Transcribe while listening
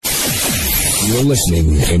You're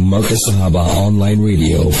listening to Marcus Sahaba Online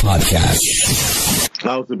Radio Podcast.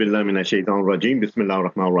 A'udhu billahi minash shaitanir rajeem. Bismillahir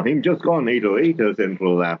rahmanir rahim. Just gone 8:08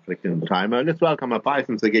 Central African time. Let's welcome our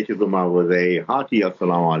Python Sagechi Zuma with a hearty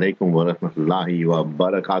assalamu alaikum wa rahmatullahi wa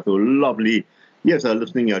barakatuh. Lovely. Yes,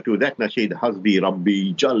 listening to that nasheed, Hasbi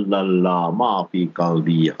Rabbi Jallallah Ma fi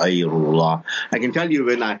qalbi khairullah. I can tell you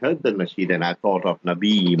when I heard the nasheed and I thought of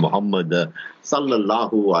Nabi Muhammad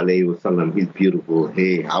sallallahu alayhi wasallam, his beautiful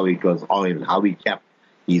hair, how it was oiled, how he kept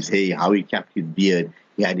his hair, how he kept his beard.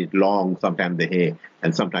 He had it long, sometimes the hair,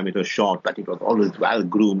 and sometimes it was short, but it was always well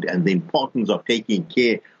groomed, and the importance of taking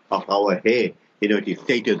care of our hair. You know, it is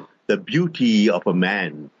stated, the beauty of a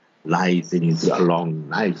man lies in his long,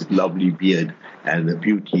 nice, lovely beard, and the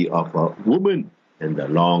beauty of a woman and the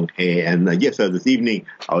long hair. And yes, sir, this evening,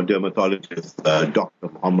 our dermatologist, Dr.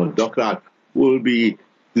 Muhammad Dokrat, will be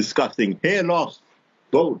discussing hair loss,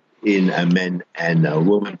 both in men and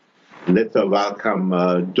women. Let's welcome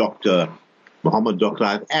Dr. Muhammad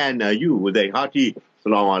Dokrat and you with a hearty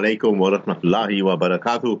Assalamu alaikum wa rahmatullahi wa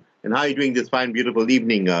barakatuh. And how are you doing this fine, beautiful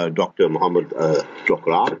evening, Dr. Muhammad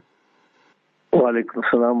Dokrat? Wa alaikum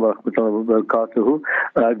salam wa rahmatullahi wa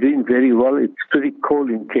barakatuh. Doing very well. It's pretty cold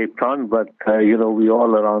in Cape Town, but, we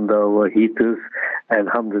all around our heaters. And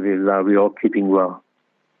alhamdulillah, we're all keeping well.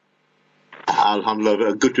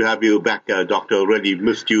 Alhamdulillah, good to have you back, Doctor. Really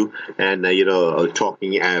missed you and,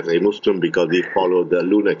 talking as a Muslim because we follow the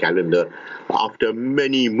lunar calendar after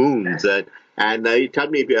many moons. And tell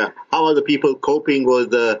me, how are the people coping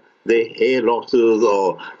with the hair losses,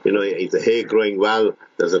 or, is the hair growing well?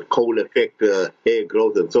 Does it cold affect hair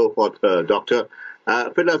growth and so forth, Doctor?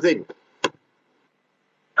 Fill us in.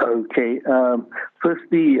 Okay.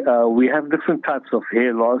 Firstly, we have different types of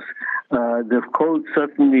hair loss. The cold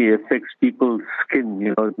certainly affects people's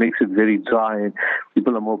skin. It makes it very dry, and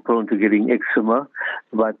people are more prone to getting eczema.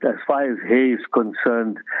 But as far as hair is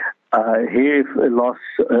concerned, hair loss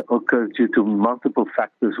occurs due to multiple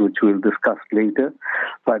factors, which we'll discuss later.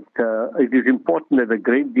 But it is important that a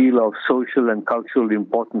great deal of social and cultural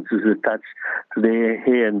importance is attached to the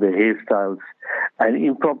hair and the hairstyles. And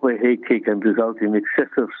improper hair care can result in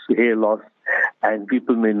excessive hair loss, and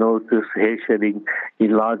people may notice hair shedding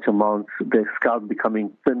in large amounts, their scalp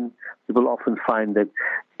becoming thin. People often find that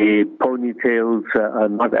ponytails are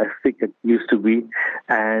not as thick as it used to be,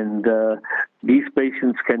 and these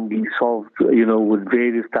patients can be solved, with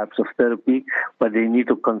various types of therapy, but they need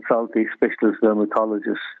to consult a specialist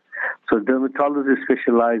dermatologist. So dermatologists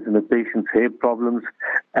specialize in the patient's hair problems,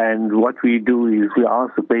 and what we do is we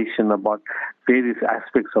ask the patient about various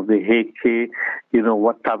aspects of their hair care,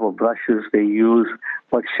 what type of brushes they use,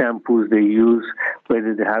 what shampoos they use,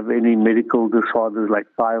 whether they have any medical disorders like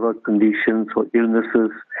thyroid conditions or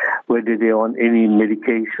illnesses, whether they're on any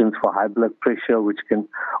medications for high blood pressure, which can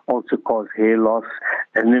also cause hair loss.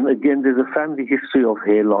 And then again, there's a family history of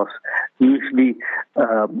hair loss. Usually,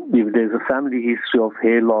 if there's a family history of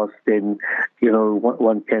hair loss, then,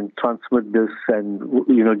 one can transmit this, and,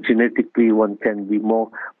 genetically one can be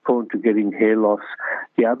more prone to getting hair loss.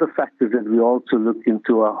 The other factors that we also look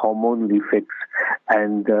into are hormonal effects.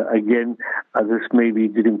 And again, this may be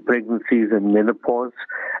during pregnancies and menopause.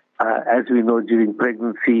 As we know, during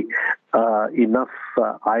pregnancy, enough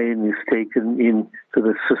iron is taken into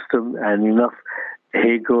the system and enough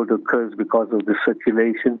hair growth occurs because of the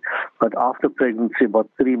circulation. But after pregnancy, about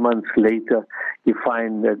 3 months later, you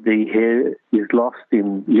find that the hair is lost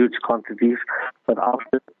in huge quantities. But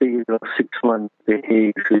after a period of 6 months, the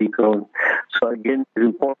hair is regrown. So again, it's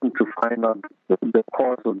important to find out the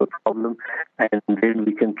cause of the problem, and then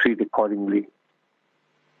we can treat accordingly.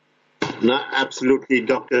 No, absolutely,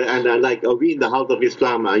 Doctor. And we in the House of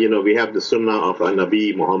Islam, we have the Sunnah of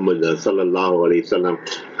Nabi Muhammad sallallahu alaihi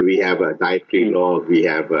wasallam. We have dietary laws. We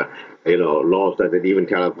have laws that even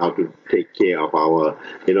tell us how to take care of our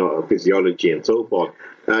physiology and so forth.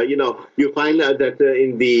 You find that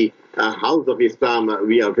in the House of Islam,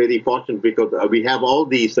 we are very fortunate because we have all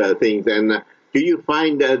these things. And do you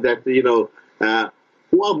find that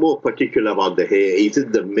who are more particular about the hair? Is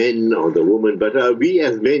it the men or the women? But we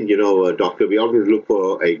as men, Doctor, we always look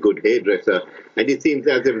for a good hairdresser. And it seems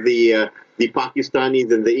as if the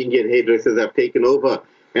Pakistanis and the Indian hairdressers have taken over.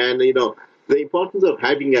 And, the importance of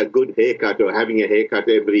having a good haircut or having a haircut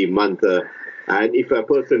every month. And if a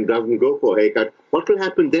person doesn't go for a haircut, what will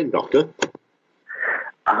happen then, Doctor?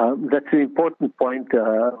 That's an important point.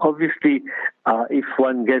 Obviously, if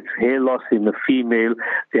one gets hair loss in a female,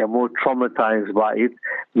 they are more traumatized by it.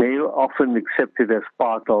 Male often accept it as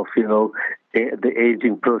part of, the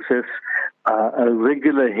aging process. A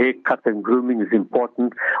regular haircut and grooming is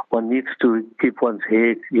important. One needs to keep one's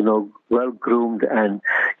hair, well groomed and,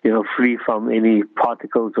 free from any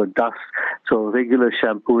particles or dust. So regular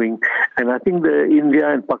shampooing. And I think the India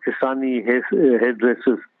and Pakistani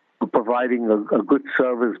hairdressers are providing a good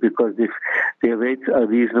service because their rates are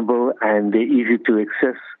reasonable and they're easy to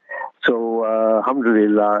access. So,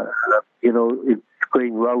 alhamdulillah, it's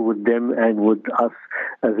going well with them and with us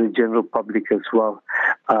as a general public as well.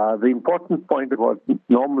 The important point about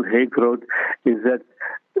normal hair growth is that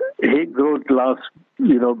hair growth lasts,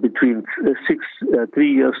 between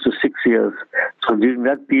 3 years to 6 years. So during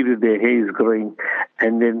that period, their hair is growing,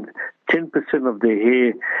 and then 10% of the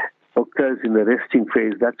hair occurs in the resting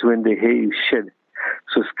phase. That's when the hair is shed.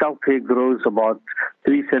 So scalp hair grows about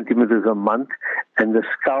 3 centimeters a month, and the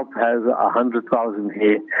scalp has 100,000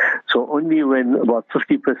 hair. So only when about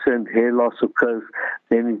 50% hair loss occurs,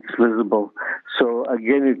 then it's visible. So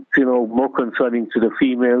again, it's more concerning to the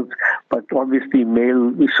females, but obviously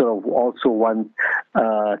male sort of also want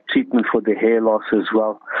treatment for the hair loss as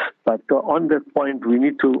well. But on that point, we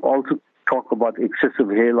need to also talk about excessive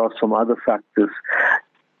hair loss from other factors.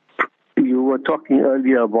 You were talking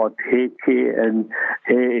earlier about hair care and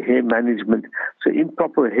hair management. So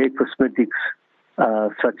improper hair cosmetics,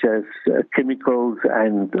 such as chemicals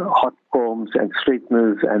and hot combs and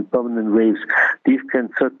straighteners and permanent waves, these can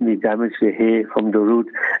certainly damage the hair from the root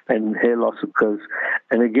and hair loss occurs.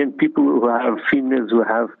 And again, females who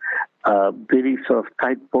have very sort of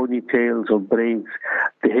tight ponytails or braids,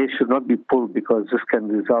 the hair should not be pulled because this can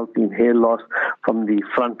result in hair loss from the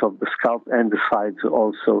front of the scalp and the sides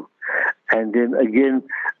also. And then again,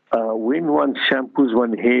 when one shampoos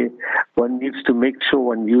one hair, one needs to make sure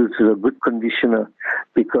one uses a good conditioner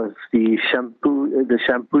because the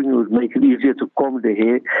shampooing would make it easier to comb the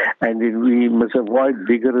hair, and then we must avoid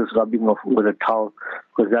vigorous rubbing of with a towel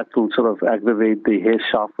because that will sort of aggravate the hair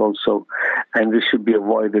shaft also, and this should be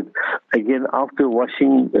avoided. Again, after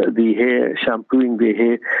washing the hair, shampooing the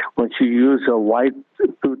hair, one should use a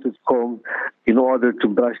wide-toothed comb in order to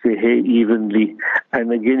brush the hair evenly.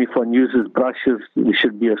 And again, if one uses brushes, it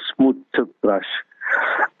should be a smooth-tipped brush.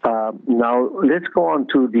 Now, let's go on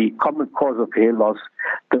to the common cause of hair loss.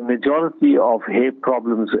 The majority of hair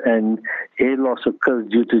problems and hair loss occurs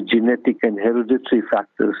due to genetic and hereditary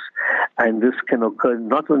factors, and this can occur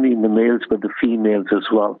not only in the males but the females as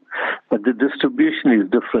well. But the distribution is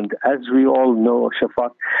different. As we all know,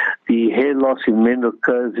 Shafat, the hair loss in men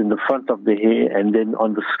occurs in the front of the hair and then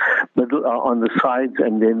on the middle, on the sides,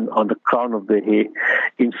 and then on the crown of the hair.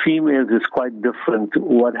 In females, it's quite different.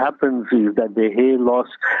 What happens is that the hair loss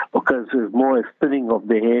occurs with more a thinning of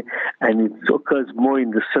the hair, and it occurs more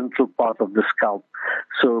in the central part of the scalp.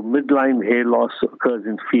 So midline hair loss occurs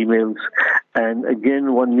in females. And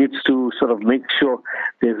again, one needs to sort of make sure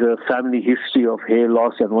there's a family history of hair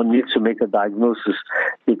loss, and one needs to make a diagnosis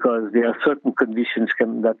because there are certain conditions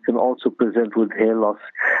that can also present with hair loss.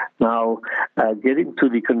 Now, getting to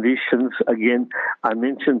the conditions, again, I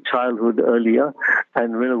mentioned childhood earlier,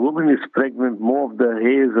 and when a woman is pregnant, more of the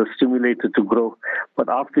hairs are stimulated to grow. But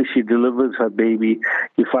after she delivers her baby,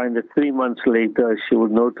 you find that 3 months later, she will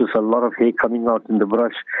notice a lot of hair coming out in the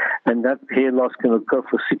brush, and that hair loss can occur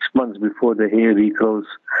for 6 months before the hair regrows.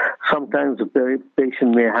 Sometimes the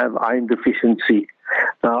patient may have iron deficiency.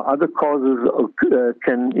 Now, other causes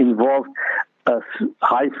can involve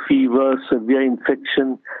high fever, severe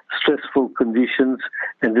infection, stressful conditions,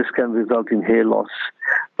 and this can result in hair loss.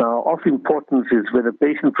 Now, of importance is when a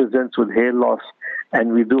patient presents with hair loss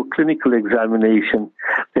and we do a clinical examination,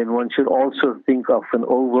 then one should also think of an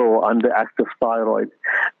over or underactive thyroid.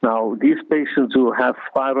 Now, these patients who have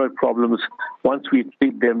thyroid problems, once we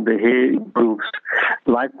treat them, the hair improves.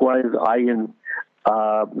 Likewise, iron.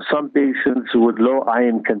 Some patients with low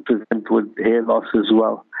iron can present with hair loss as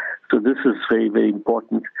well. So this is very, very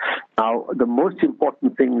important. Now, the most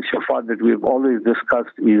important thing, Shafat, that we've always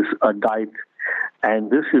discussed is a diet.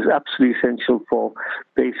 And this is absolutely essential for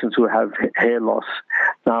patients who have hair loss.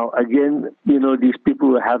 Now, again, these people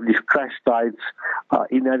who have these crash diets,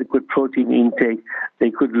 inadequate protein intake,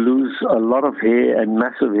 they could lose a lot of hair, and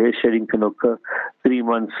massive hair shedding can occur 3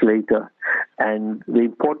 months later. And the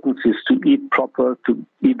importance is to eat proper, to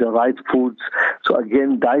eat the right foods. So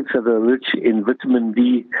again, diets that are rich in vitamin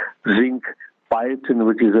D, zinc, biotin,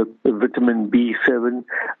 which is a vitamin B7,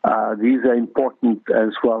 these are important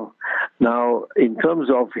as well. Now, in terms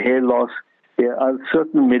of hair loss, there are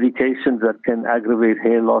certain medications that can aggravate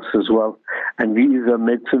hair loss as well. And these are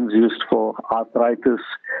medicines used for arthritis,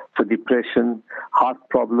 for depression, heart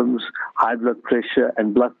problems, high blood pressure,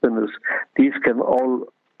 and blood thinners. These can all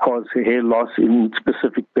cause hair loss in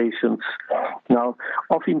specific patients. Now,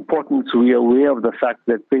 of importance, we are aware of the fact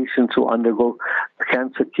that patients who undergo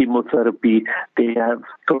cancer chemotherapy, they have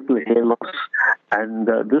total hair loss. And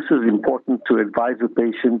this is important to advise the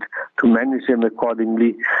patient to manage them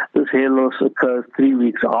accordingly. This hair loss occurs 3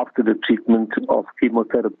 weeks after the treatment of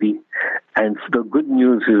chemotherapy. And the good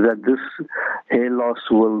news is that this hair loss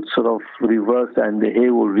will sort of reverse and the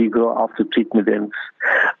hair will regrow after treatment ends.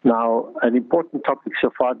 Now, an important topic,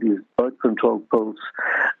 Shafat, is birth control pills.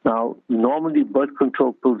 Now, normally birth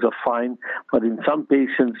control pills are fine, but in some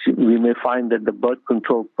patients, we may find that the birth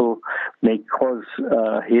control pill may cause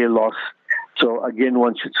hair loss. So again,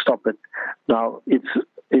 one should stop it. Now, it's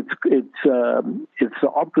the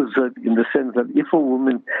opposite in the sense that if a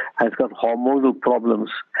woman has got hormonal problems,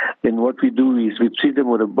 then what we do is we treat them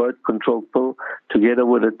with a birth control pill together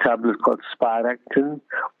with a tablet called Spiractin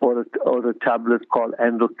or a tablet called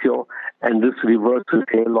Androcure, and this reverses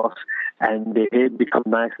hair loss, and the hair becomes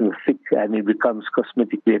nice and thick, and it becomes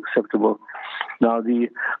cosmetically acceptable. Now, the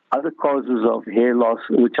other causes of hair loss,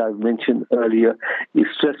 which I've mentioned earlier, is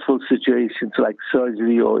stressful situations like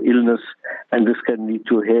surgery or illness, and this can lead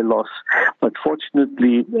to hair loss. But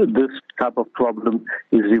fortunately, this type of problem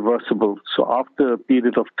is reversible. So after a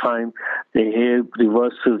period of time, the hair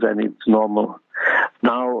reverses and it's normal.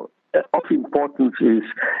 Now, of importance is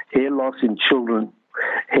hair loss in children.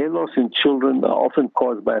 Hair loss in children are often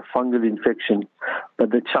caused by a fungal infection, but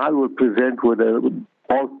the child will present with a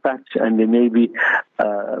bald patch, and there may be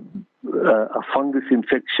a fungus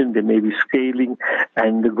infection, there may be scaling,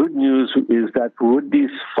 and the good news is that with these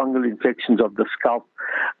fungal infections of the scalp,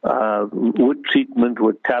 with treatment,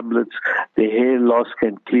 with tablets, the hair loss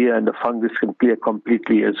can clear and the fungus can clear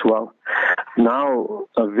completely as well. Now,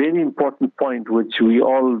 a very important point which we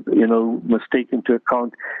all, must take into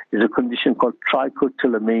account is a condition called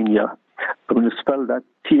trichotillomania. I'm going to spell that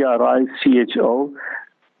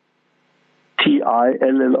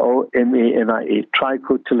Trichotillomania,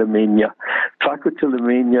 trichotillomania.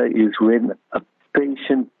 Trichotillomania is when a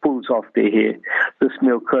patient pulls off their hair. This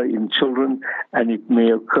may occur in children, and it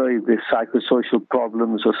may occur if there's psychosocial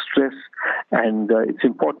problems or stress, and it's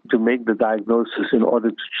important to make the diagnosis in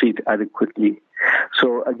order to treat adequately.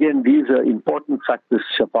 So again, these are important factors,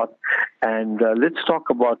 Shafat, and let's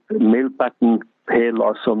talk about male pattern hair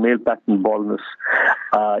loss or male pattern baldness.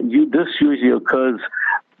 This usually occurs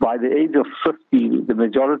by the age of 50. The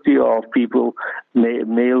majority of people,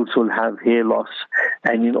 males, will have hair loss.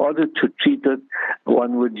 And in order to treat it,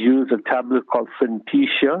 one would use a tablet called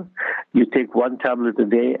Fentesia. You take one tablet a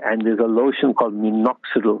day, and there's a lotion called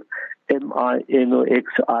Minoxidil,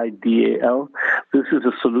 Minoxidal. This is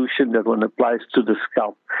a solution that one applies to the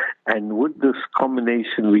scalp. And with this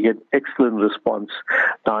combination, we get excellent response.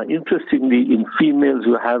 Now, interestingly, in females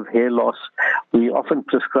who have hair loss, we often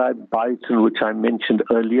prescribe biotin, which I mentioned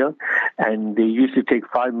earlier, and they usually take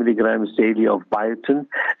 5 milligrams daily of biotin,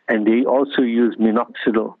 and they also use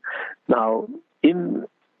minoxidil. Now, in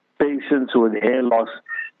patients with hair loss,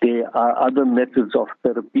 there are other methods of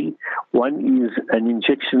therapy. One is an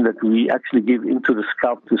injection that we actually give into the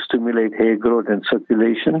scalp to stimulate hair growth and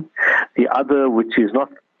circulation. The other, which is not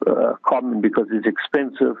common because it's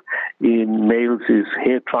expensive in males, is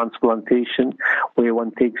hair transplantation, where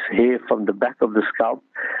one takes hair from the back of the scalp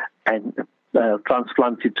and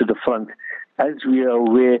transplants it to the front. As we are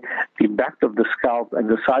aware, the back of the scalp and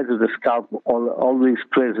the size of the scalp are always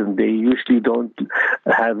present. They usually don't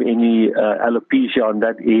have any alopecia on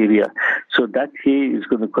that area. So that hair is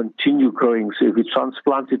going to continue growing. So if we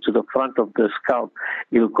transplant it to the front of the scalp,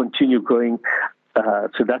 it will continue growing.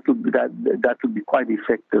 So that will be quite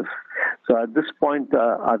effective. So at this point,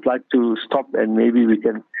 I'd like to stop, and maybe we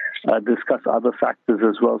can discuss other factors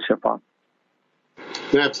as well, Shafat.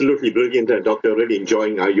 Absolutely brilliant, Doctor. Really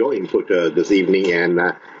enjoying your input this evening, and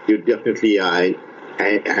you definitely are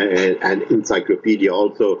an encyclopedia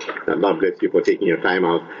also. God bless you for taking your time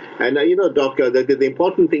out. And, Doctor, the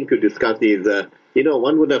important thing to discuss is,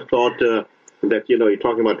 one would have thought that, you're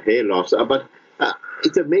talking about hair loss, but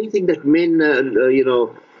it's amazing that men,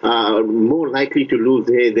 are more likely to lose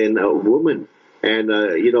hair than women. And,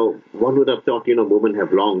 one would have thought, women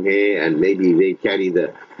have long hair and maybe they carry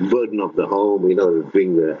the burden of the home,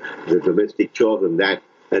 doing the domestic chores and that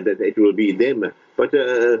it will be them. But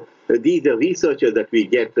these are researchers that we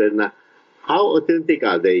get, and how authentic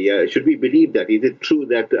are they? Should we believe that? Is it true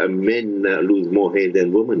that men lose more hair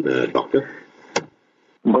than women, Doctor?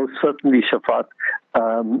 Most certainly, Shafat.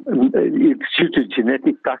 It's due to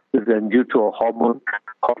genetic factors and due to a hormone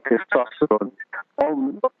called testosterone.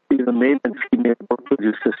 All the male and female both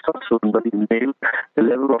produce testosterone, but in male, the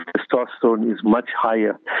level of testosterone is much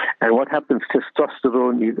higher. And what happens,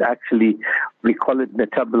 testosterone is actually, we call it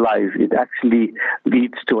metabolized. It actually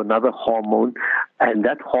leads to another hormone, and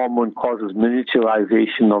that hormone causes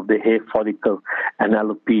miniaturization of the hair follicle and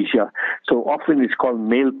alopecia. So often it's called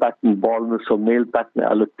male pattern baldness or male pattern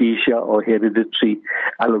alopecia or hereditary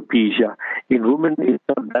alopecia. In women, it's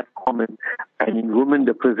not that common. And in women,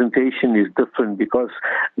 the presentation is different because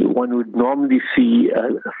one would normally see a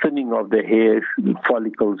thinning of the hair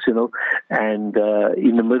follicles, and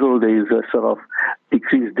in the middle there is a sort of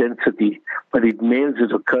decreased density. But in males,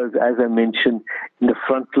 it occurs, as I mentioned, in the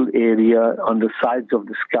frontal area, on the sides of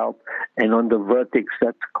the scalp, and on the vertex.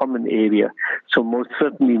 That's a common area. So most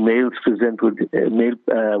certainly males present with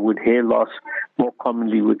hair loss more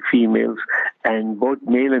commonly with females. And both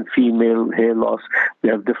male and female hair loss, we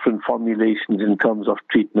have different formulations in terms of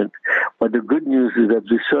treatment. But the good news is that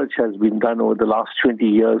research has been done over the last 20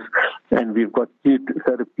 years, and we've got new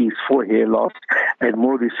therapies for hair loss, and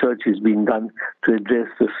more research is being done to address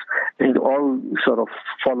this. And it all sort of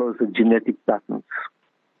follows the genetic patterns.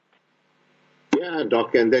 Yeah,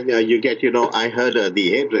 Doc, and then you get, I heard the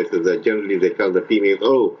hairdressers, generally they tell the females,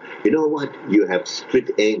 oh, you know what, you have split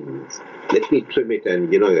ends. Let me trim it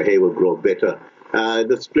and, your hair will grow better.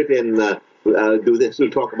 The split end, do they still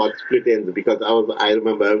talk about split ends? Because I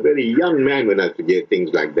remember a very young man when I used to get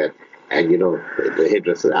things like that. And, the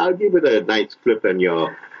hairdresser, I'll give it a nice clip and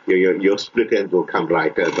your split ends will come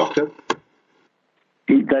right, Doctor.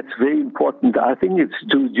 That's very important. I think it's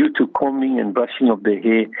due to combing and brushing of the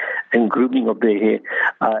hair and grooming of the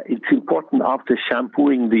hair. It's important after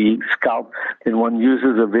shampooing the scalp, then one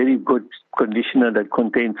uses a very good conditioner that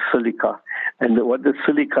contains silica. And what the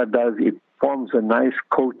silica does, it forms a nice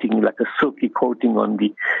coating, like a silky coating on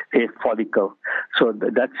the hair follicle. So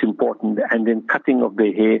that's important. And then cutting of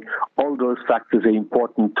the hair, all those factors are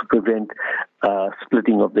important to prevent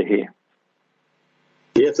splitting of the hair.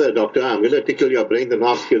 Yes, sir, Doctor. I'm going to tickle your brain and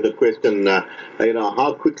ask you the question,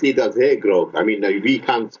 how quickly does hair grow? I mean, we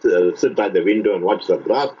can't sit by the window and watch the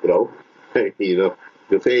grass grow,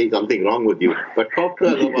 to say something wrong with you. But talk to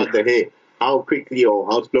us about the hair. How quickly or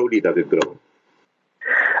how slowly does it grow?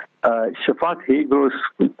 Shafat, hair grows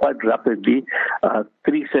quite rapidly,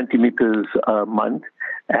 3 centimeters a month,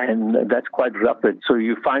 and that's quite rapid. So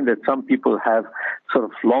you find that some people have sort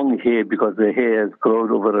of long hair because their hair has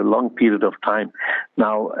grown over a long period of time.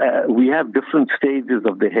 Now, we have different stages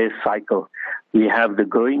of the hair cycle. We have the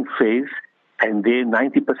growing phase, and there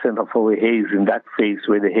 90% of our hair is in that phase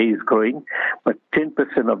where the hair is growing, but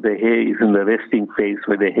 10% of the hair is in the resting phase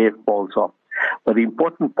where the hair falls off. But the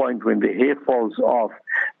important point, when the hair falls off,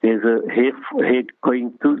 there's a hair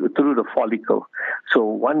going through the follicle. So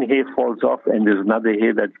one hair falls off and there's another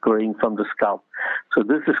hair that's growing from the scalp. So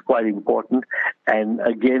this is quite important. And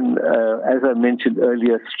again, as I mentioned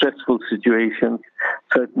earlier, stressful situations,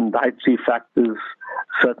 certain dietary factors,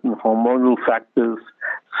 certain hormonal factors,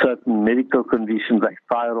 certain medical conditions like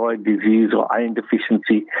thyroid disease or iron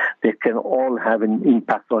deficiency, they can all have an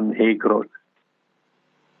impact on hair growth.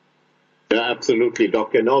 Yeah, absolutely,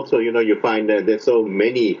 Doc. And also, you find that there's so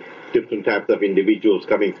many different types of individuals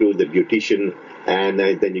coming through the beautician, and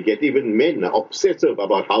then you get even men obsessive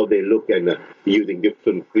about how they look and using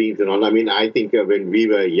different creams and all. I mean, I think when we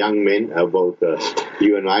were young men, both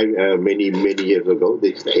you and I, many years ago,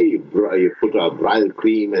 they say you put a bridal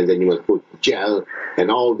cream and then you must put gel and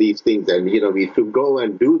all these things. And, we used to go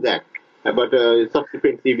and do that. But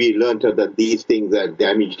subsequently, we learned that these things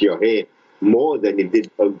damaged your hair more than it did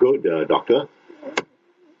good, Doctor.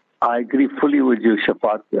 I agree fully with you,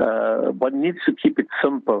 Shafat. One needs to keep it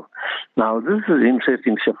simple. Now, this is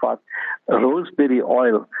interesting, Shafat. Rosemary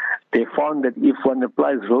oil, they found that if one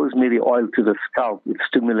applies rosemary oil to the scalp, it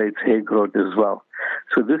stimulates hair growth as well.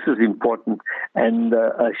 So this is important. And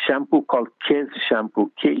a shampoo called Kez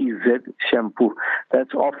shampoo, K-E-Z shampoo,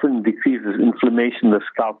 that often decreases inflammation in the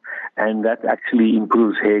scalp, and that actually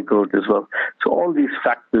improves hair growth as well. So all these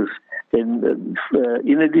factors. And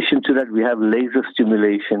in addition to that, we have laser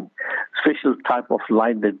stimulation, special type of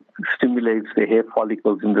light that stimulates the hair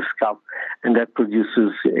follicles in the scalp, and that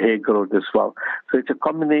produces hair growth as well. So it's a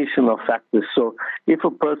combination of factors. So if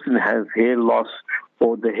a person has hair loss,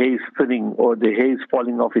 or the hair is thinning, or the hair is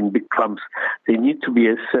falling off in big clumps, they need to be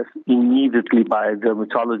assessed immediately by a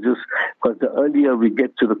dermatologist, because the earlier we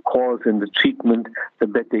get to the cause and the treatment, the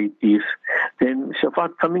better it is. Then,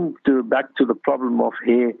 Shafat, coming back to the problem of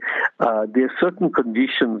hair, there are certain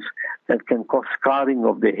conditions that can cause scarring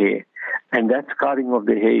of the hair. and that scarring of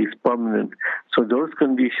the hair is permanent. So those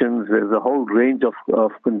conditions, there's a whole range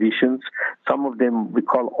of conditions. Some of them we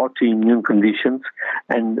call autoimmune conditions,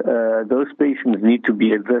 and those patients need to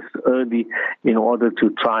be addressed early in order to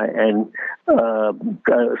try and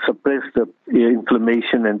suppress the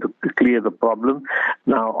inflammation and to clear the problem.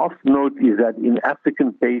 Now, of note is that in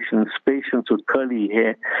African patients with curly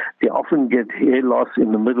hair, they often get hair loss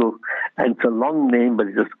in the middle, and it's a long name, but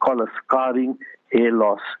it's just called a scarring hair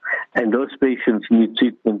loss. And those patients need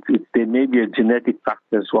treatment. There may be a genetic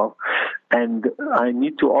factor as well. And I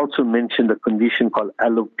need to also mention the condition called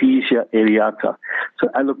alopecia areata. So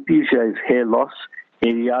alopecia is hair loss,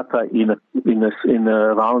 areata in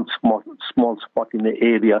a round small spot in the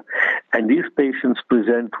area, and these patients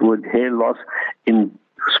present with hair loss in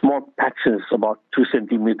small patches, about 2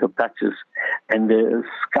 centimeter patches, and the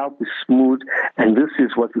scalp is smooth, and this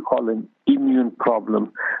is what we call an immune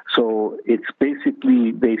problem. So it's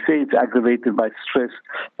basically, they say it's aggravated by stress,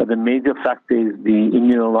 but the major factor is the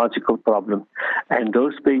immunological problem. And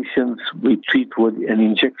those patients we treat with an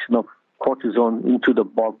injection of cortisone into the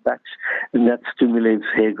bald patch, and that stimulates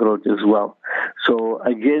hair growth as well. So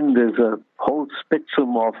again, there's a whole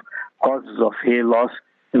spectrum of causes of hair loss,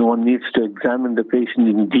 and one needs to examine the patient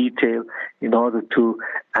in detail in order to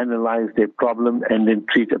analyze their problem and then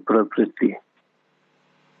treat appropriately.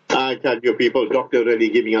 I tell you people, doctor really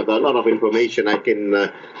giving us a lot of information. I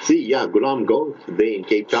can see, Gulam Ghosh today in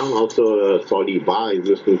Cape Town. Also, Saudi Bar is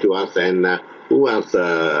listening to us. And who else,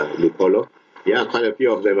 Lupolo? Yeah, quite a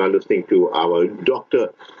few of them are listening to our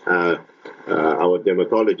doctor, our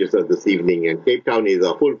dermatologist this evening. And Cape Town is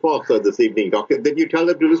a full force this evening. Doctor, did you tell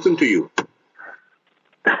them to listen to you?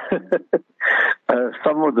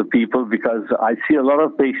 Some of the people, because I see a lot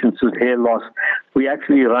of patients with hair loss. We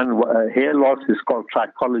actually run hair loss is called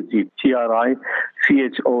trichology, TRICHOLOGY.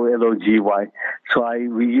 So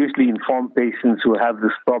we usually inform patients who have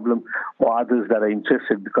this problem or others that are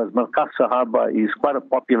interested, because Markaz Sahaba is quite a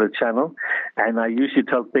popular channel, and I usually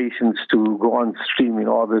tell patients to go on stream in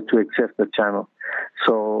order to access the channel.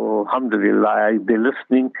 So, alhamdulillah, they're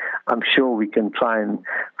listening. I'm sure we can try and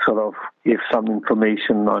sort of give some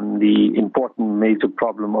information on the important major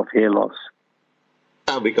problem of hair loss.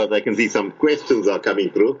 Because I can see some questions are coming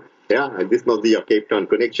through. Yeah, and this must be your Cape Town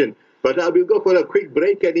connection. But we'll go for a quick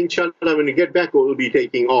break, and inshallah, when we get back, we'll be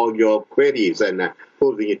taking all your queries and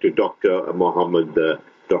posing it to Dr. Mohammed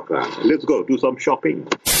Dokra. Let's go do some shopping.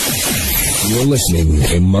 You're listening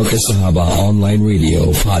to Markaz Sahaba Online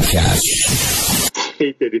Radio Podcast.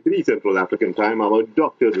 8:33 Central African Time. Our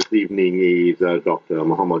doctor this evening is Dr.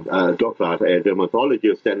 Mohammed Dokra, a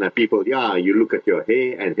dermatologist. And people, you look at your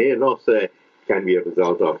hair, and hair loss can be a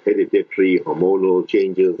result of hereditary, hormonal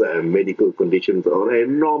changes, medical conditions, or a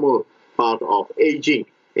normal part of aging.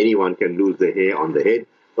 Anyone can lose the hair on the head,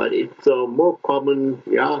 but it's more common,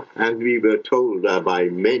 as we were told by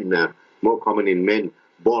men, more common in men.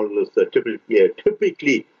 Baldness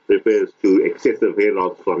typically refers to excessive hair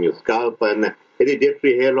loss from your scalp, and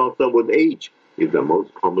hereditary hair loss with age is the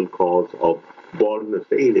most common cause of baldness.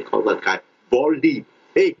 Hey, they call that guy baldy.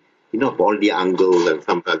 Hey, baldy uncle and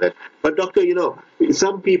something like that. But doctor,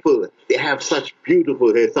 some people, they have such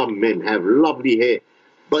beautiful hair. Some men have lovely hair,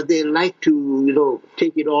 but they like to,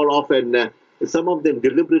 take it all off, and some of them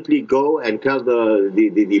deliberately go and tell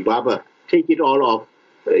the barber, take it all off.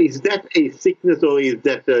 Is that a sickness, or is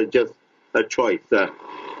that just a choice?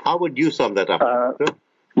 How would you sum that up?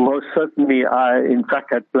 Most certainly. In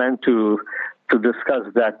fact, I plan to discuss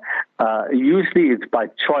that. Usually it's by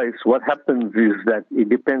choice. What happens is that it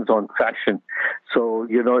depends on fashion. So,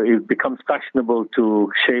 it becomes fashionable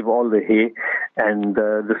to shave all the hair, and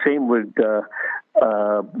the same with,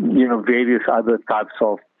 various other types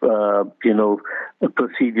of,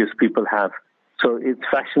 procedures people have. So it's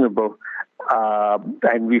fashionable.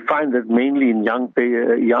 And we find that mainly in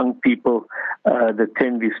young people, the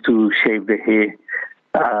trend is to shave the hair.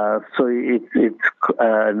 So it's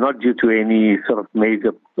not due to any sort of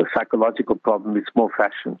major psychological problem. It's more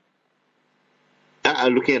fashion.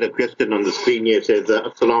 Looking at a question on the screen here, it says,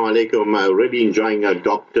 Assalamu alaikum, really enjoying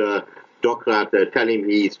Dr. Dokrat. Tell him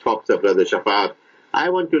he stops Brother Shafat. I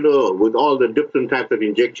want to know, with all the different types of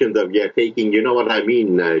injections that we are taking, you know what I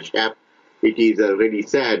mean, Shaf? It is really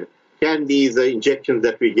sad. Can these injections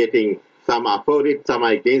that we're getting, some are for it, some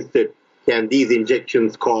are against it, can these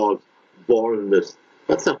injections cause baldness?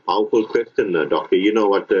 That's a powerful question, Doctor. You know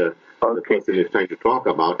what the person is trying to talk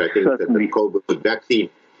about. I think that the COVID vaccine,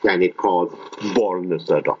 can it cause baldness,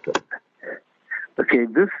 Doctor? Okay,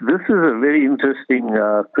 this is a very interesting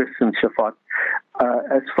question, Shafat.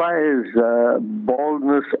 As far as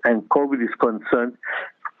baldness and COVID is concerned,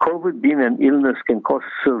 COVID being an illness can cause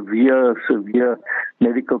severe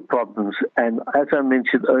medical problems. And as I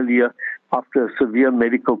mentioned earlier, after severe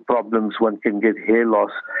medical problems, one can get hair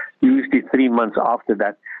loss, usually 3 months after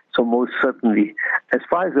that. So most certainly. As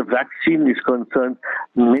far as the vaccine is concerned,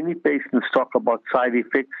 many patients talk about side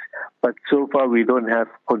effects, but so far we don't have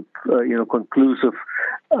conclusive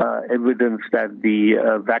evidence that the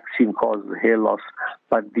vaccine causes hair loss.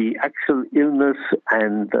 But the actual illness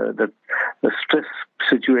and the stress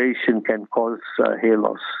situation can cause hair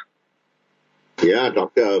loss. Yeah,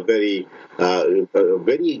 doctor, a very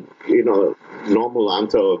normal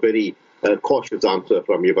answer, a very cautious answer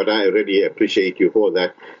from you, but I really appreciate you for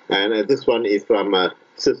that. And this one is from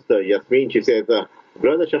Sister Yasmin. She says,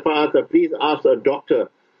 Brother Shafaat, please ask a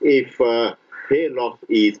doctor if hair loss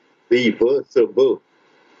is reversible.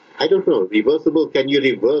 I don't know, reversible? Can you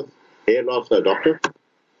reverse hair loss, doctor?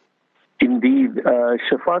 Indeed,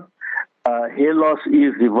 Shafaat, hair loss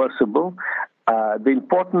is reversible. The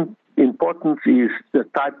importance is the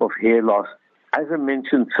type of hair loss. As I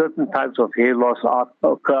mentioned, certain types of hair loss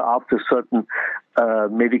occur after certain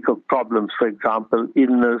medical problems, for example,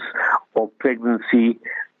 illness or pregnancy.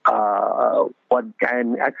 One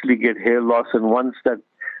can actually get hair loss, and once that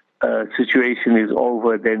situation is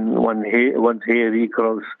over, then one's hair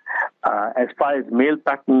regrows. As far as male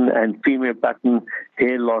pattern and female pattern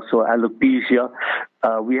hair loss or alopecia,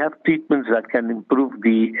 we have treatments that can improve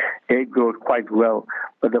the hair growth quite well.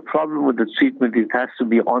 But the problem with the treatment is it has to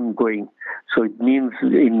be ongoing. So it means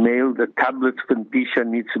in male, the tablets Finpecia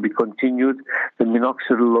needs to be continued. The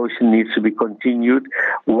minoxidil lotion needs to be continued.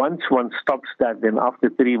 Once one stops that, then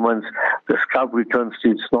after 3 months, the scalp returns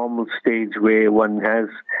to its normal stage where one has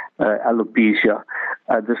alopecia.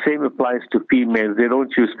 The same applies to females. They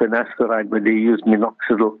don't use finasteride, but they use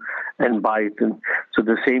minoxidil and biotin. So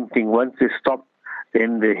the same thing. Once they stop,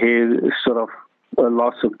 then the hair sort of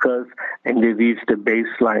loss occurs and they reach the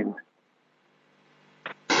baseline.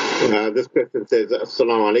 This person says,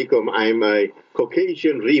 Assalamu alaikum, I'm a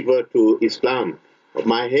Caucasian revert to Islam.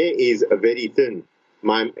 My hair is very thin.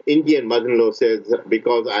 My Indian mother-in-law says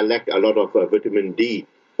because I lack a lot of vitamin D.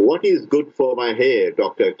 What is good for my hair,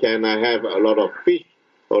 doctor? Can I have a lot of fish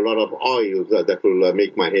or a lot of oils that will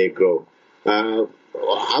make my hair grow?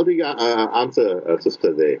 How do you answer,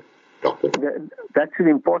 sister, there, doctor? That's an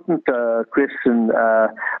important question.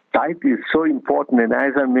 Diet is so important, and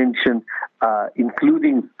as I mentioned,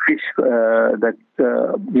 including fish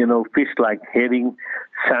fish like herring,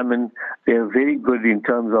 salmon, they're very good in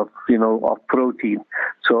terms of of protein.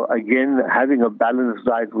 So again, having a balanced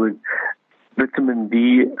diet with vitamin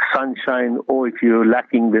D, sunshine, or if you're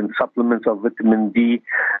lacking, then supplements of vitamin D,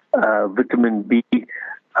 vitamin B,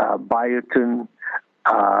 biotin.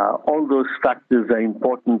 All those factors are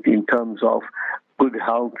important in terms of good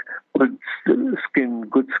health, good skin,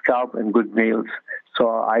 good scalp, and good nails. So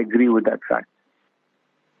I agree with that fact.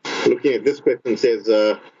 Looking at this question says,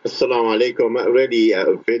 Assalamu alaikum, really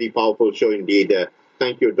a very powerful show indeed.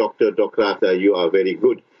 Thank you, Dr. Dokrata, you are very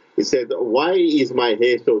good. He said, why is my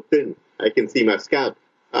hair so thin? I can see my scalp.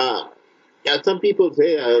 Some people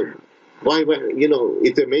say, why,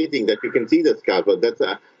 it's amazing that you can see the scalp, but that's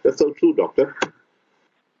so true, doctor.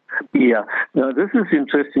 Yeah, now this is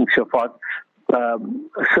interesting, Shafaat.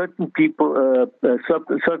 Certain people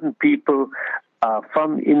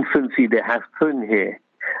from infancy, they have thin hair,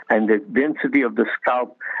 and the density of the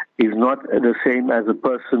scalp is not the same as a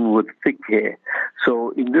person with thick hair.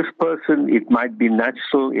 So in this person, it might be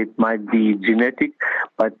natural, it might be genetic,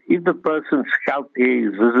 but if the person's scalp hair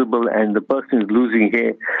is visible and the person is losing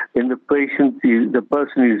hair, then the person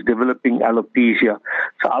is developing alopecia.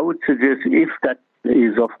 So I would suggest if that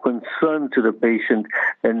is of concern to the patient,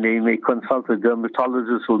 then they may consult a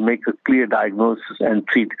dermatologist who will make a clear diagnosis and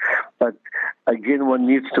treat. But again, one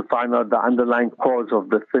needs to find out the underlying cause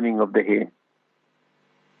of the thinning of the hair.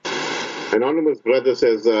 Anonymous brother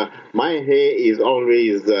says, my hair is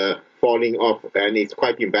always falling off and it's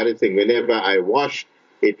quite embarrassing. Whenever I wash,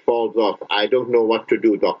 it falls off. I don't know what to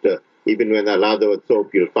do, doctor. Even when I lather with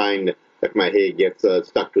soap, you'll find that my hair gets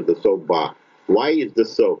stuck to the soap bar. Why is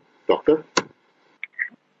this so, doctor?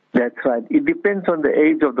 That's right. It depends on the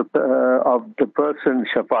age of the person,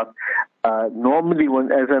 Shafaat. Normally,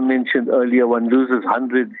 as I mentioned earlier, one loses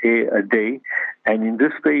 100 hair a day, and in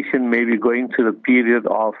this patient may be going through the period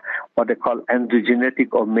of what they call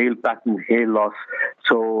androgenetic or male pattern hair loss.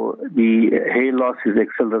 So the hair loss is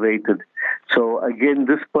accelerated. So again,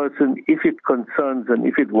 this person, if it concerns and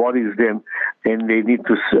if it worries them, then they need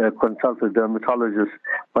to consult a dermatologist.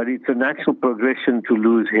 But it's a natural progression to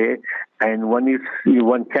lose hair, and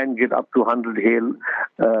one can get up to 100 hair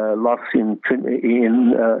loss in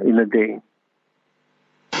a day.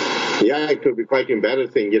 Yeah, it could be quite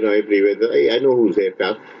embarrassing, everywhere. Hey, I know whose hair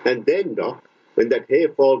fell. And then, Doc, when that hair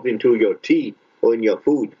falls into your tea or in your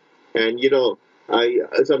food, and, I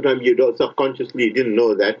sometimes you don't subconsciously didn't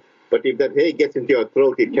know that, but if that hair gets into your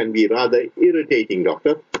throat, it can be rather irritating,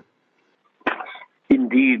 Doctor.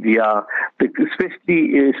 Indeed, yeah.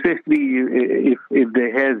 Especially if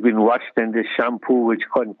the hair has been washed and the shampoo, which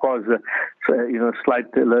can cause a slight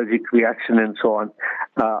allergic reaction and so on.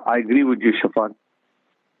 I agree with you, Shafan.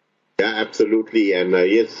 Yeah, absolutely. And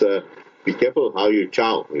yes, be careful how you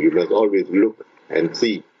chow. You must always look and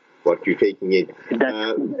see what you're taking in.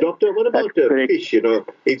 Doctor, what about fish?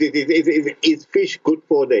 Is fish good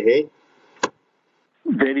for the hair?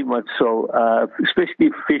 Very much so, especially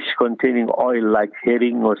fish containing oil like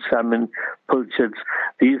herring or salmon, pilchards.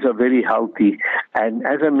 These are very healthy. And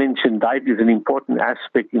as I mentioned, diet is an important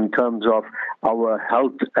aspect in terms of our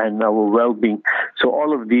health and our well-being. So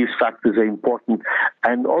all of these factors are important.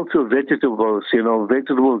 And also vegetables,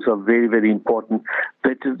 vegetables are very, very important.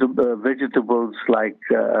 Vegetables like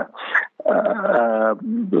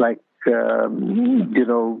the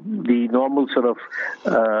normal sort of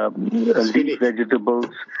leaf vegetables,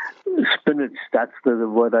 spinach, that's the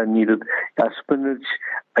word I needed. Spinach,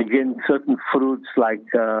 again, certain fruits like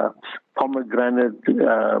pomegranate,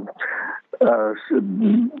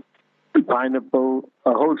 pineapple,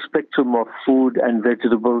 a whole spectrum of food and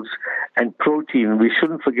vegetables, and protein. We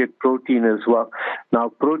shouldn't forget protein as well. Now,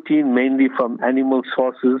 protein mainly from animal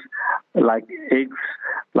sources like eggs,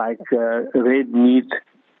 like red meat.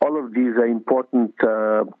 All of these are important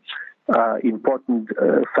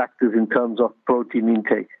factors in terms of protein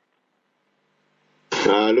intake.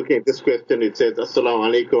 Looking at this question, it says, Assalamu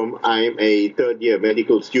alaikum, I'm a third-year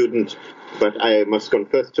medical student, but I must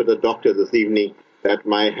confess to the doctor this evening that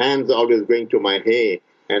my hands are always going to my hair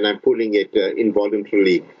and I'm pulling it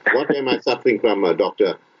involuntarily. What am I suffering from,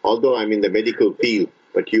 doctor? Although I'm in the medical field,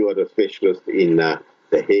 but you are a specialist in the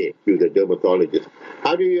hair, you're the dermatologist.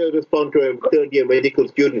 How do you respond to a third-year medical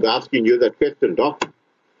student asking you that question, doc?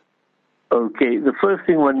 Okay, the first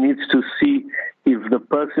thing one needs to see if the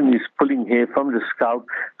person is pulling hair from the scalp.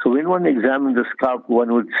 So when one examines the scalp,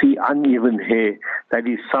 one would see uneven hair. That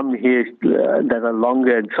is, some hairs that are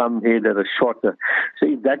longer and some hair that are shorter. So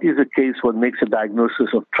if that is the case, one makes a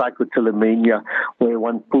diagnosis of trichotillomania, where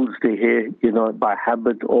one pulls the hair, by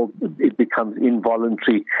habit, or it becomes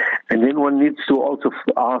involuntary. And then one needs to also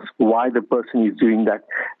ask why the person is doing that.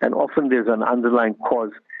 And often there's an underlying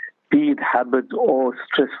cause, be it habit or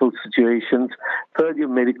stressful situations. Third-year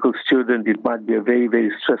medical student, it might be a very, very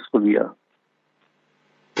stressful year.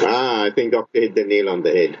 I think Doctor hit the nail on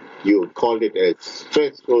the head. You called it a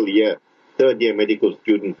stressful year, third-year medical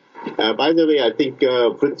student. By the way, I think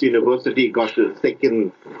Prince University got the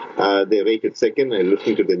second, they rated second, and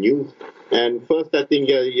listening to the news. And first, I think,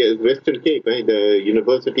 Western Cape, the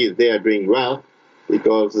universities there are doing well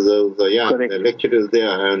because the lecturers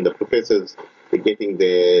there and the professors are getting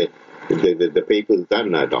the papers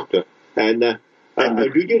done, Doctor. And do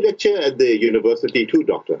you lecture at the university too,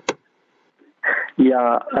 Doctor?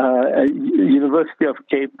 Yeah, University of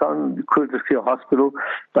Cape Town, Kruger Hospital,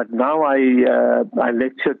 but now I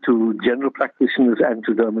lecture to general practitioners and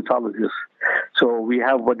to dermatologists. So we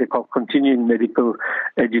have what they call continuing medical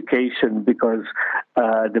education because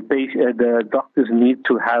the doctors need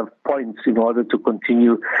to have points in order to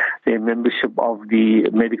continue their membership of the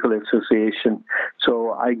medical association.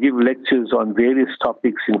 So I give lectures on various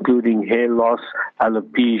topics, including hair loss,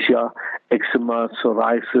 alopecia, eczema,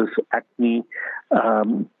 psoriasis, acne,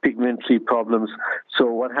 pigmentary problems.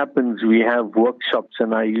 So what happens, we have workshops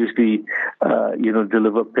and I usually,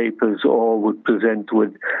 deliver papers or would present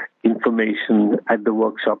with information at the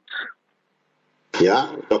workshops.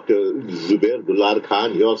 Yeah, Dr. Zubair Dular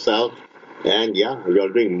Khan, yourself, and you're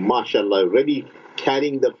doing, mashallah, already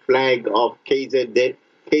carrying the flag of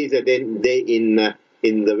KZN Day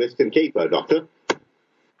in the Western Cape, Doctor.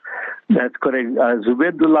 That's correct.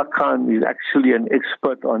 Zubaidullah Khan is actually an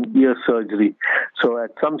expert on ear surgery. So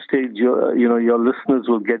at some stage, your listeners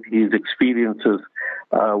will get his experiences.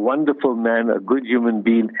 Wonderful man, a good human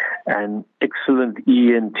being, and excellent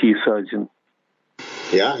ENT surgeon.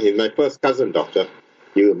 Yeah, he's my first cousin, Doctor.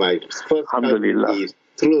 My first cousin. He's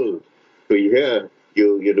thrilled to hear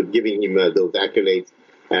you giving him those accolades.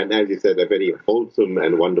 And as you said, a very wholesome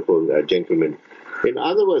and wonderful gentleman. In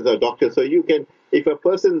other words, Doctor, so you can, if a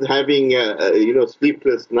person's having,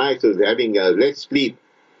 sleepless nights or having less sleep,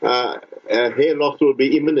 hair loss will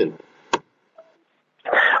be imminent.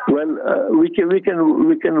 Well, we can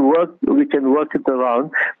work it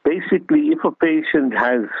around. Basically, if a patient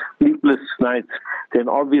has sleepless nights, then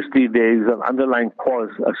obviously there is an underlying cause,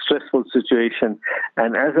 a stressful situation,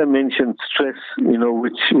 and as I mentioned, stress,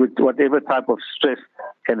 which with whatever type of stress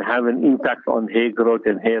can have an impact on hair growth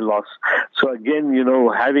and hair loss. So again,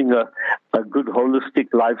 having a good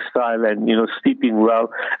holistic lifestyle and sleeping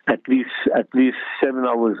well, at least 7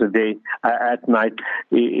 hours a day at night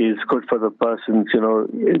is good for the person's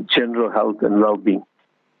general health and well-being.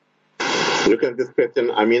 Look at this question.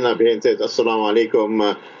 Amina Behan says, Assalamu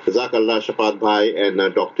alaikum, Jazakallah Shafaat Bhai and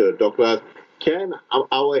Dr. Dokras. Can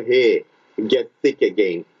our hair get thick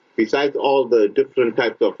again? Besides all the different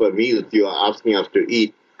types of meals you are asking us to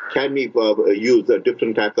eat, can we use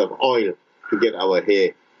different types of oil to get our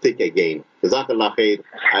hair thick again? Jazakallah khair.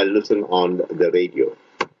 I'll listen on the radio.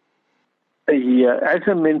 Yeah, as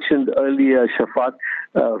I mentioned earlier, Shafat,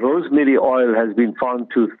 rosemary oil has been found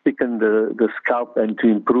to thicken the scalp and to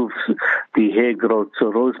improve the hair growth.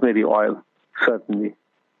 So rosemary oil, certainly.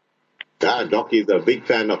 Doc is a big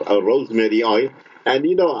fan of rosemary oil. And,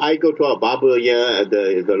 I go to a barber here,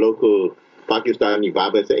 the local Pakistani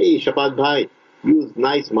barber, say, hey, Shafaat Bhai, use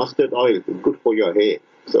nice mustard oil, good for your hair.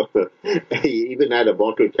 So he even had a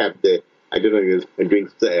bottle cap there. I don't know if he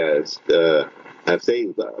drinks sales,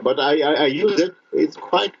 but I use it. It's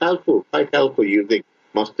quite helpful using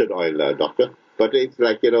mustard oil, doctor. But it's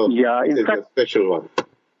like, it's a special one.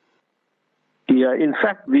 Yeah, in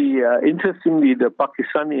fact, interestingly, the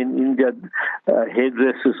Pakistani and Indian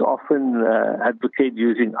hairdressers often advocate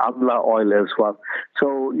using amla oil as well.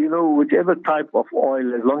 So, whichever type of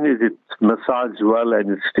oil, as long as it's massaged well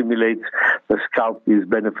and it stimulates the scalp, is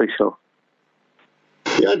beneficial.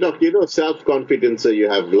 Yeah, Doc, self-confidence, you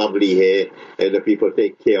have lovely hair, and the people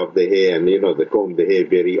take care of the hair, and, they comb the hair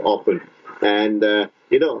very often. And,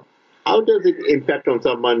 how does it impact on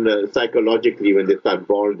someone psychologically when they start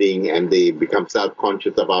balding and they become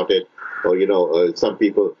self-conscious about it? Or, some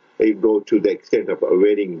people, they go to the extent of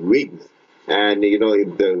wearing wigs. And,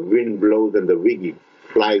 if the wind blows and the wig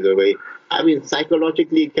flies away,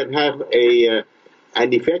 psychologically it can have an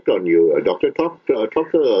effect on you. Doctor, talk to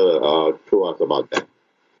us about that.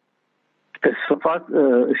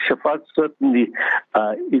 Shafat, certainly,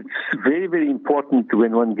 it's very, very important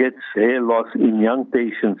when one gets hair loss in young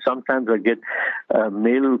patients. Sometimes I get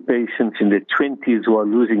male patients in their 20s who are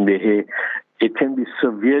losing their hair. It can be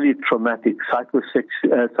severely traumatic.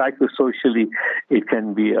 Psychosocially, it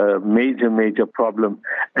can be a major, major problem.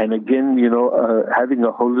 And again, having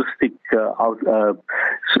a holistic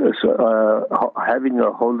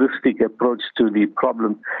approach to the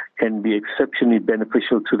problem can be exceptionally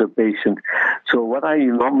beneficial to the patient. So what I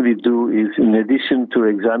normally do is, in addition to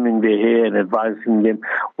examining their hair and advising them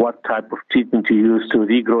what type of treatment to use to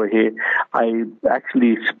regrow hair, I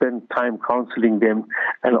actually spend time counseling them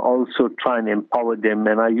and also try and empower them.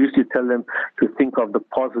 And I usually tell them to think of the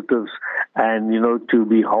positives and, to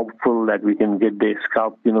be hopeful that we can get their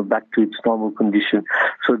scalp, back to its normal condition.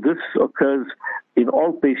 So this occurs in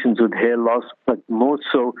all patients with hair loss, but more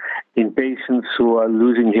so in patients who are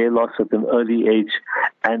losing hair loss at an early age.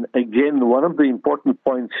 And again, one of the important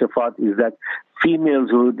points, Shafat, is that females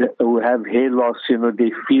who have hair loss,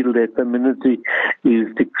 they feel their femininity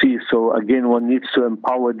is decreased. So again, one needs to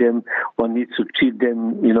empower them. One needs to treat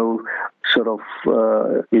them, in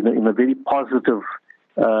a very positive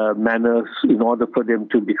manner in order for them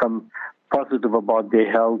to become positive about their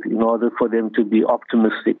health, in order for them to be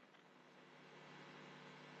optimistic.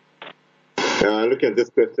 Look at this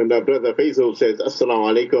question. Brother Faisal says,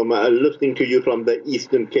 Assalamu alaikum. Listening to you from the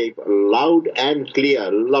Eastern Cape, loud and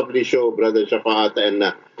clear. Lovely show, Brother Shafaat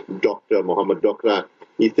and Dr. Muhammad Dokra.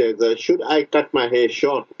 He says, should I cut my hair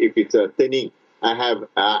short if it's thinning? I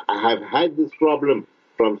have had this problem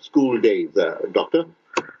from school days, Doctor.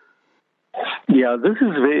 Yeah, this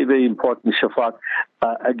is very, very important, Shafat.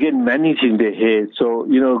 Again, managing the hair. So,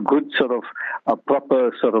 good a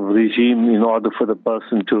proper regime in order for the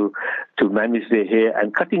person to manage their hair.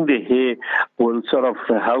 And cutting their hair will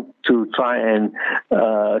help to try and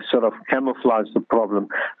camouflage the problem.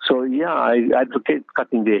 So, yeah, I advocate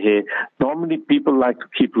cutting their hair. Normally, people like to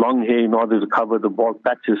keep long hair in order to cover the bald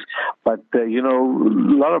patches. But, a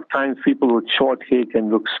lot of times people with short hair can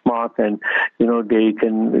look smart and, they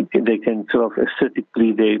can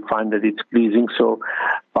aesthetically, they find that it's pleasing. So,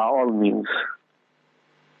 by all means.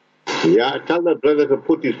 Yeah, tell the brother to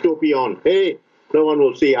put his topi on. Hey, no one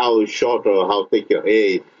will see how short or how thick your hair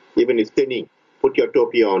is. Even it's thinning. Put your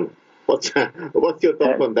topi on. What's your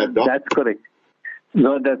thought on that, Doc? That's correct.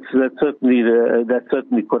 No, that's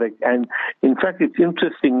certainly correct. And in fact, it's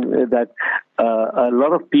interesting that a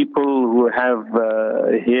lot of people who have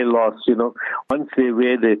hair loss, once they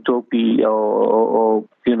wear their topi or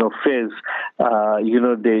fez,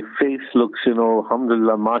 their face looks,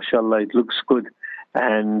 alhamdulillah, mashallah, it looks good.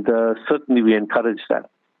 And certainly we encourage that.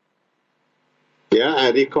 Yeah,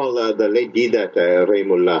 I recall the late Didat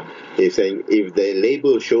Rahimullah is saying, if the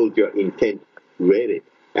label shows your intent, wear it.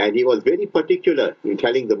 And he was very particular in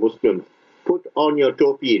telling the Muslims, put on your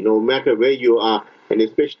topi no matter where you are, and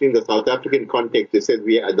especially in the South African context, they said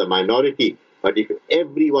we are the minority, but if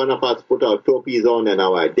every one of us put our topis on and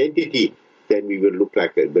our identity, then we will look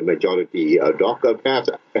like the majority. Doc, perhaps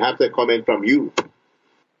a comment from you.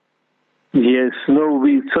 Yes, no,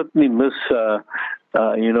 we certainly miss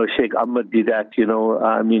Sheikh Ahmad Didat,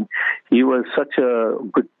 I mean, he was such a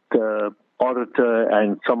good orator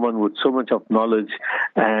and someone with so much of knowledge.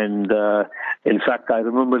 And in fact, I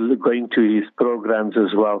remember going to his programs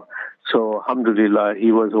as well. So, alhamdulillah,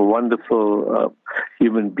 he was a wonderful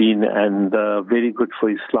human being and very good for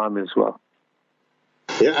Islam as well.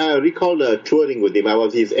 Yeah, I recall touring with him. I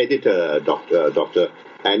was his editor, Doctor,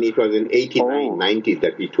 and it was in 89, 90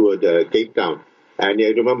 that we toured Cape Town. And I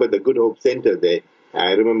remember the Good Hope Center there.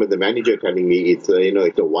 I remember the manager telling me it's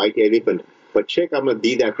a white elephant. But Sheikh Ahmad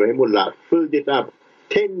Didat Rahimullah filled it up.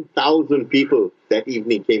 10,000 people that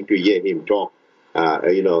evening came to hear him talk.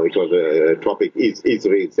 It was a topic,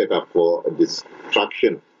 Israel set up for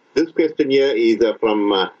destruction. This question here is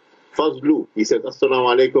from Fazlu. He says,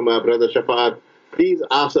 Assalamu alaikum, Brother Shafa'at. Please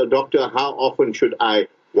ask a doctor, how often should I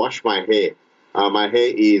wash my hair? My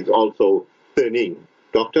hair is also thinning.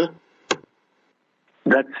 Doctor?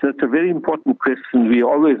 That's a very important question. We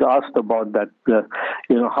always asked about that,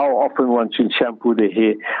 how often one should shampoo the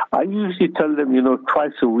hair. I usually tell them,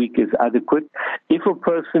 twice a week is adequate. If a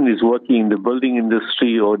person is working in the building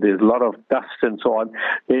industry or there's a lot of dust and so on,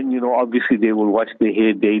 then, obviously they will wash their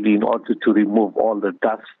hair daily in order to remove all the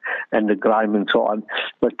dust and the grime and so on.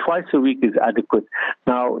 But twice a week is adequate.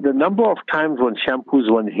 Now, the number of times one shampoos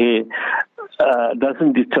one hair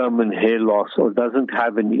doesn't determine hair loss or doesn't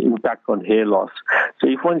have any impact on hair loss. So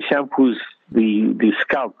if one shampoos the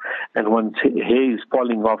scalp and one's hair is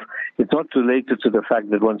falling off, it's not related to the fact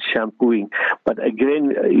that one's shampooing. But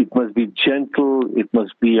again, it must be gentle. It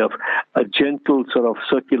must be of a gentle sort of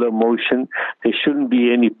circular motion. There shouldn't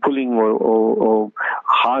be any pulling or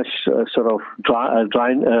harsh sort of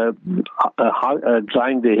drying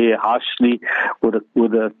the hair harshly with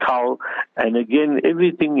a towel. And again,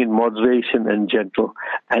 everything in moderation and gentle.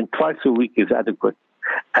 And twice a week is adequate.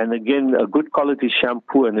 And again, a good quality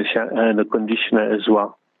shampoo and a conditioner as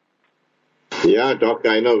well. Yeah, Doc,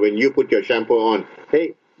 I know when you put your shampoo on,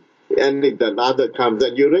 hey, and the lather comes,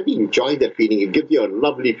 and you really enjoy the feeling. It gives you a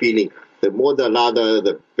lovely feeling. The more the lather,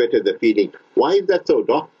 the better the feeling. Why is that so,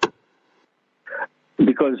 Doc?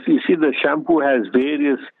 Because, you see, the shampoo has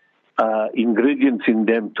various ingredients in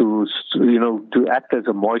them to act as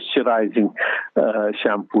a moisturizing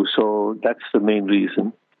shampoo. So that's the main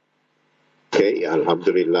reason. Okay,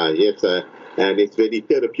 alhamdulillah, yes, and it's very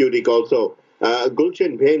therapeutic also.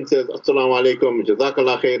 Gulshan Bhain says, Assalamu alaikum,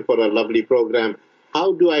 Jazakallah khair for a lovely program.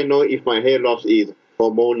 How do I know if my hair loss is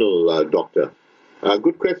hormonal, doctor?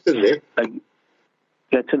 Good question there.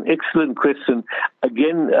 That's an excellent question.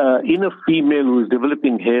 Again, in a female who is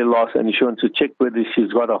developing hair loss and she wants to check whether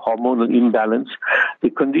she's got a hormonal imbalance, the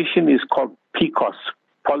condition is called PCOS,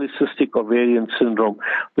 polycystic ovarian syndrome,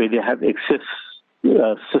 where they have excess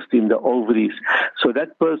cyst in the ovaries. So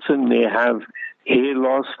that person may have hair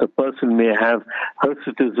loss, the person may have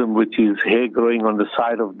hirsutism, which is hair growing on the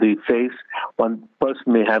side of the face. One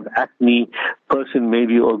person may have acne, person may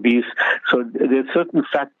be obese. So there are certain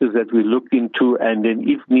factors that we look into, and then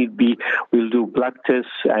if need be, we'll do blood tests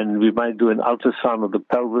and we might do an ultrasound of the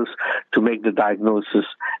pelvis to make the diagnosis.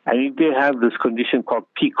 And if they have this condition called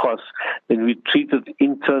PCOS, then we treat it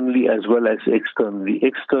internally as well as externally.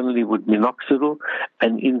 Externally with minoxidil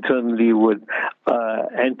and internally with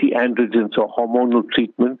anti-androgens or hormonal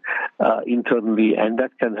treatment internally, and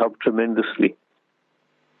that can help tremendously.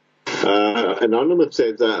 Anonymous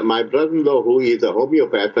says, my brother-in-law, who is a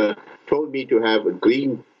homeopath, told me to have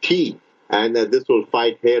green tea, and this will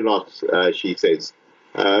fight hair loss, she says.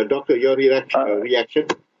 Doctor, your reaction?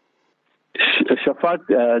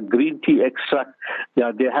 Shafat, green tea extract.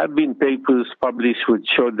 Yeah, there have been papers published which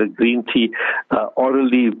show that green tea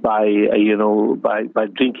orally by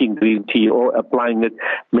drinking green tea or applying it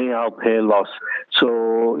may help hair loss.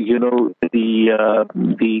 So the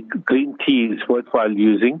green tea is worthwhile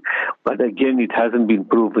using, but again, it hasn't been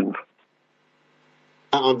proven.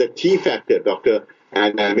 On the tea factor, Doctor,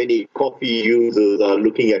 and many coffee users are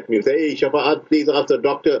looking at me and say, hey, Shafaat, please ask the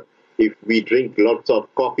doctor, if we drink lots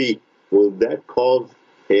of coffee, will that cause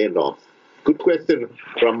hair loss? Good question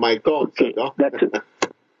from my thoughts, Doc.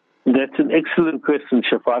 That's an excellent question,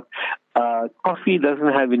 Shafat. Coffee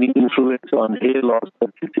doesn't have any influence on hair loss,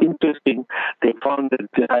 but it's interesting. They found that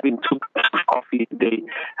having 2 cups of coffee a day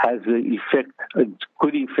has a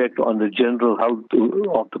good effect on the general health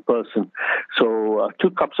of the person. So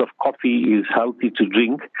 2 cups of coffee is healthy to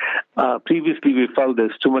drink. Previously, we felt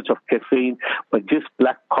there's too much of caffeine, but just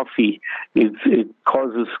black coffee, it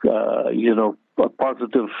causes, a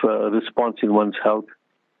positive response in one's health.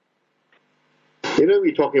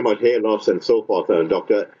 We're talking about hair loss and so forth,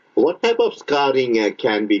 Doctor. What type of scarring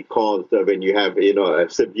can be caused when you have, a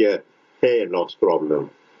severe hair loss problem?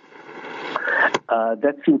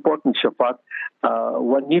 That's important, Shafat.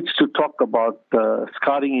 One needs to talk about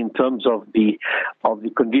scarring in terms of the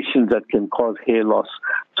conditions that can cause hair loss.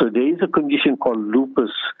 So there is a condition called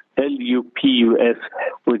lupus, Lupus,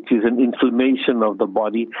 which is an inflammation of the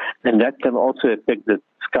body, and that can also affect the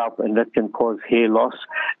scalp, and that can cause hair loss.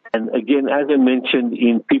 And again, as I mentioned,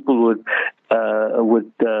 in people with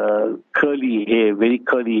curly hair, very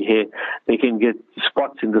curly hair, they can get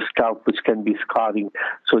spots in the scalp, which can be scarring.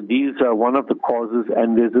 So these are one of the causes,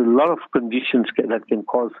 and there's a lot of conditions that can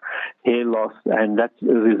cause hair loss, and that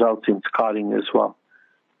results in scarring as well.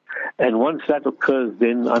 And once that occurs,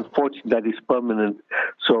 then unfortunately that is permanent.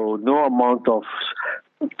 So no amount of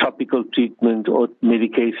topical treatment or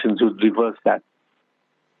medications would reverse that.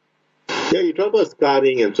 Yeah, you talk about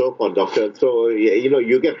scarring and so forth, Doctor. So,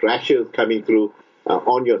 you get rashes coming through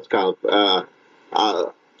on your scalp. Are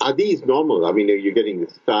these normal? I mean, you're getting,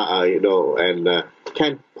 and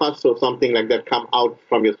can pus or something like that come out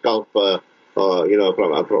from your scalp, from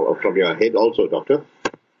your head also, Doctor?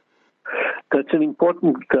 That's an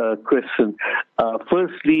important question.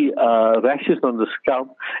 Firstly, rashes on the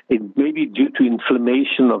scalp, it may be due to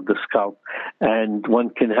inflammation of the scalp, and one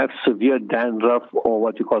can have severe dandruff or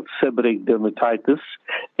what you call seborrheic dermatitis,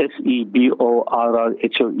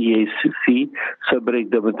 Seborrhoeac, seborrheic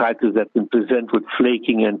dermatitis that can present with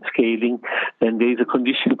flaking and scaling. And there is a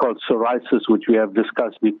condition called psoriasis, which we have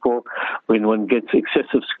discussed before, when one gets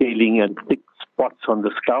excessive scaling and thick spots on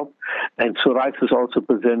the scalp. And psoriasis also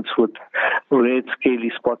presents with red scaly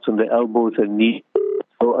spots on the elbows and knees.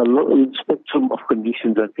 So a spectrum of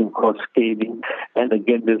conditions that can cause scaling, and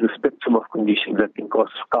again there's a spectrum of conditions that can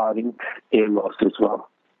cause scarring, hair loss as well.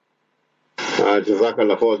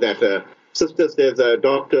 Jazakallah for that. Sister says,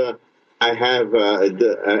 Doctor, I have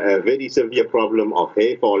a very severe problem of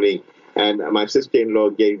hair falling, and my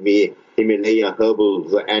sister-in-law gave me Himalaya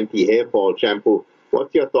Herbals anti-hair fall shampoo.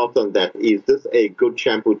 What's your thoughts on that? Is this a good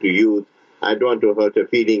shampoo to use? I don't want to hurt her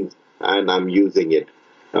feelings, and I'm using it.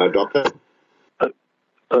 Doctor?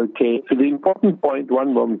 Okay, so the important point,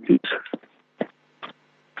 one moment please.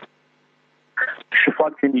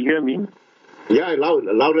 Shafat, can you hear me? Yeah,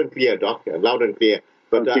 loud and clear, Doc, loud and clear.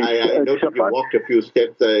 But okay, I noticed you walked a few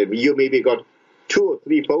steps. You maybe got 2 or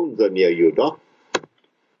 3 phones near you, Doc.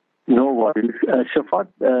 No worries. Shafat,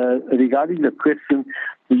 regarding the question,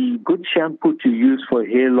 the good shampoo to use for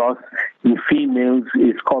hair loss in females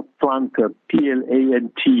is called Plantur,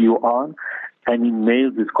 Plantur, and in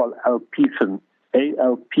males it's called Alpecin,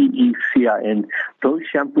 Alpecin. Those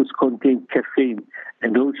shampoos contain caffeine,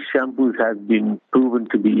 and those shampoos have been proven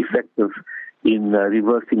to be effective in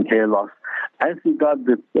reversing hair loss. As regards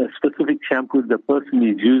the specific shampoo the person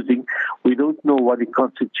is using, we don't know what it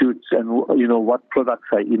constitutes and what products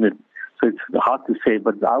are in it. So it's hard to say,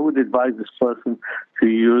 but I would advise this person to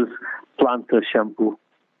use Plantur shampoo.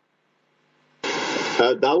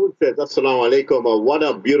 Dawood says, Assalamu alaikum. What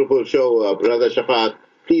a beautiful show, Brother Shafaat.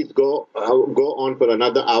 Please go on for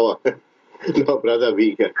another hour. No, brother,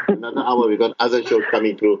 another hour. We got other shows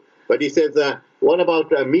coming through. But he says, what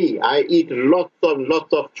about me? I eat lots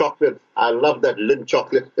of chocolates. I love that Lindt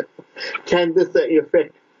chocolate. Can this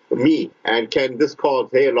affect me? And can this cause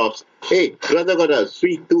hair loss? Hey, brother got a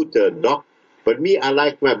sweet tooth, Doc. But me, I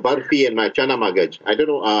like my barfi and my chana magaj. I don't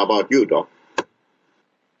know about you, Doc.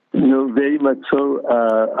 No, very much so.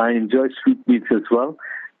 I enjoy sweetmeats as well,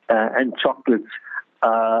 and chocolates.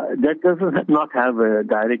 That doesn't not have a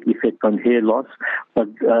direct effect on hair loss, but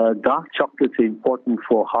dark chocolates are important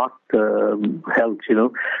for heart health,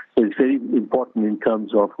 So it's very important in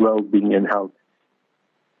terms of well-being and health.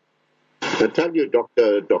 I tell you,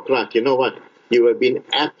 Dr. Dokrat, you know what? You have been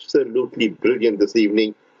absolutely brilliant this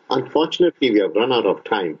evening. Unfortunately, we have run out of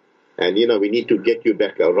time, and, we need to get you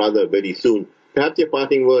back rather very soon. Perhaps your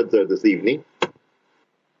parting words this evening?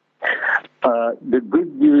 The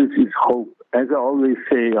good news is hope. As I always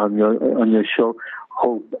say on your show,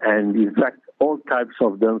 hope. And in fact, all types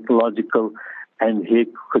of dermatological and hair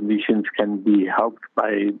conditions can be helped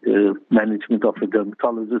by the management of a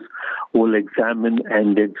dermatologist who will examine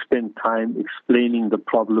and then spend time explaining the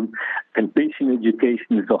problem. And patient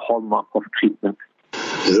education is a hallmark of treatment.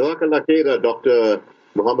 Jazakallah khair, Dr.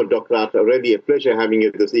 Muhammad Docrat. Really a pleasure having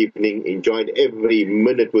you this evening. Enjoyed every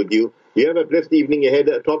minute with you. You have a blessed evening ahead.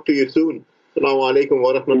 Talk to you soon. Assalamu alaikum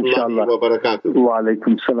wa rahmatullahi wa barakatuh. Wa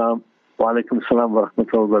alaikum salam. Wa alaikum salam wa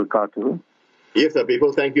rahmatullahi wa barakatuh. Yes, sir,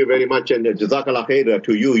 people, thank you very much. And Jazakallah khair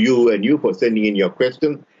to you for sending in your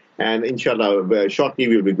questions. And inshallah, shortly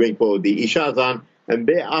we'll be going for the Isha Azan. And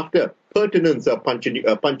thereafter, pertinence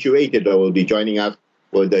punctuated will be joining us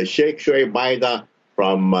with the Sheikh Shoaib Baida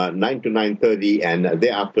from 9 to 9:30. And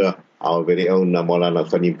thereafter, our very own Maulana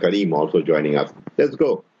Salim Karim also joining us. Let's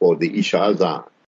go for the Isha Azan.